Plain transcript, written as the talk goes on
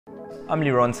I'm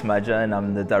Liron Smadja and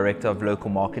I'm the Director of Local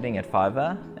Marketing at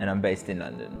Fiverr and I'm based in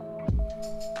London.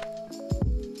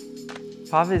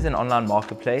 Fiverr is an online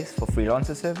marketplace for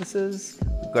freelancer services.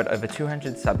 We've got over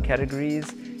 200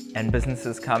 subcategories and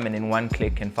businesses come and in one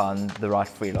click can find the right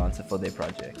freelancer for their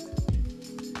project.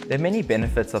 There are many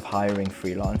benefits of hiring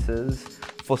freelancers.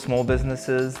 For small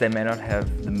businesses, they may not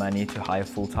have the money to hire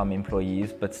full-time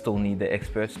employees but still need the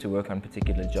experts to work on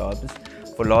particular jobs.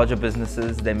 For larger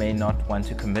businesses, they may not want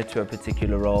to commit to a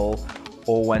particular role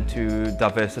or want to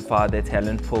diversify their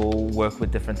talent pool, work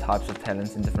with different types of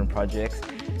talents in different projects.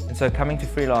 And so coming to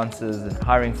freelancers and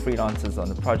hiring freelancers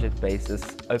on a project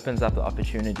basis opens up the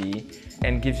opportunity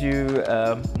and gives you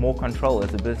more control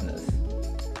as a business.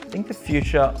 I think the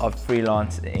future of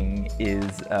freelancing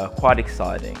is quite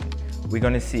exciting. We're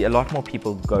going to see a lot more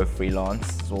people go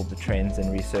freelance, as all the trends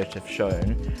and research have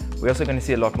shown. We're also going to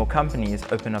see a lot more companies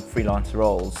open up freelance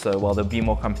roles, so while there'll be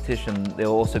more competition,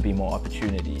 there'll also be more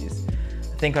opportunities.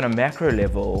 I think on a macro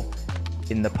level,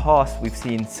 in the past we've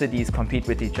seen cities compete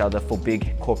with each other for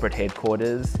big corporate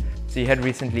headquarters. So you had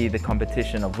recently the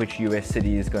competition of which US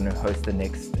city is going to host the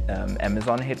next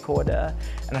Amazon headquarter.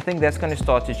 And I think that's going to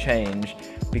start to change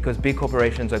because big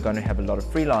corporations are going to have a lot of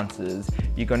freelancers.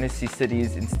 You're going to see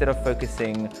cities, instead of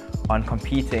focusing on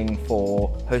competing for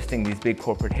hosting these big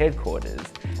corporate headquarters,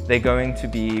 they're going to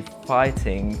be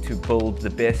fighting to build the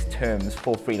best terms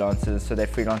for freelancers so that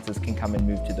freelancers can come and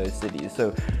move to those cities.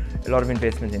 So a lot of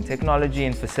investment in technology,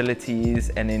 in facilities,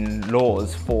 and in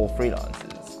laws for freelancers.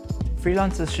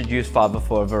 Freelancers should use Fiverr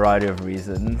for a variety of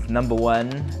reasons. Number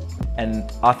one,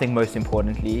 and I think most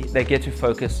importantly, they get to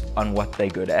focus on what they're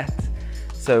good at.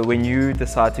 So when you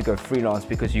decide to go freelance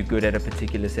because you're good at a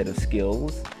particular set of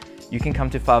skills, you can come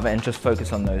to Fiverr and just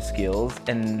focus on those skills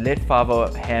and let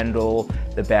Fiverr handle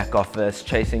the back office,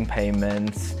 chasing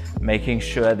payments, making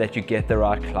sure that you get the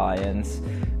right clients.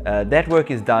 That work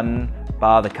is done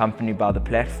by the company, by the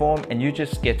platform, and you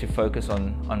just get to focus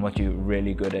on what you're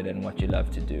really good at and what you love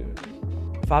to do.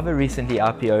 Fiverr recently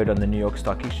IPO'd on the New York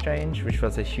Stock Exchange, which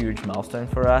was a huge milestone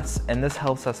for us, and this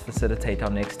helps us facilitate our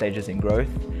next stages in growth.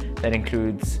 That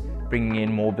includes bringing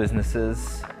in more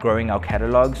businesses, growing our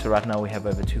catalog. So right now we have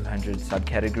over 200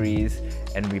 subcategories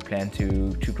and we plan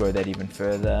to grow that even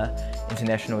further.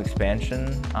 International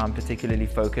expansion, I'm particularly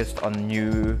focused on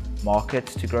new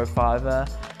markets to grow Fiverr.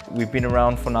 We've been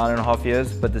around for 9.5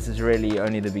 years, but this is really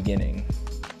only the beginning.